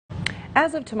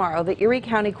As of tomorrow, the Erie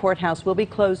County Courthouse will be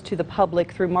closed to the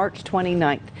public through March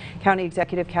 29th. County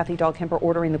Executive Kathy Dahlkemper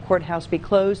ordering the courthouse be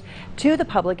closed to the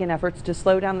public in efforts to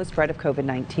slow down the spread of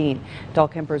COVID-19.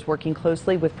 Dahlkemper is working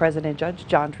closely with President Judge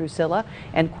John Drusilla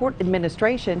and court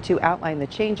administration to outline the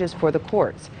changes for the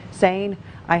courts, saying,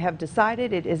 "I have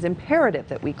decided it is imperative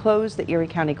that we close the Erie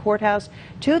County Courthouse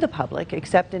to the public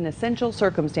except in essential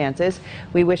circumstances.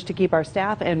 We wish to keep our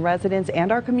staff and residents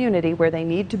and our community where they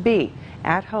need to be,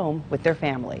 at home with their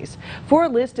families." For a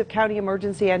list of county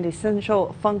emergency and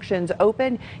essential functions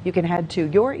open, you can head to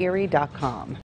YourErie.com.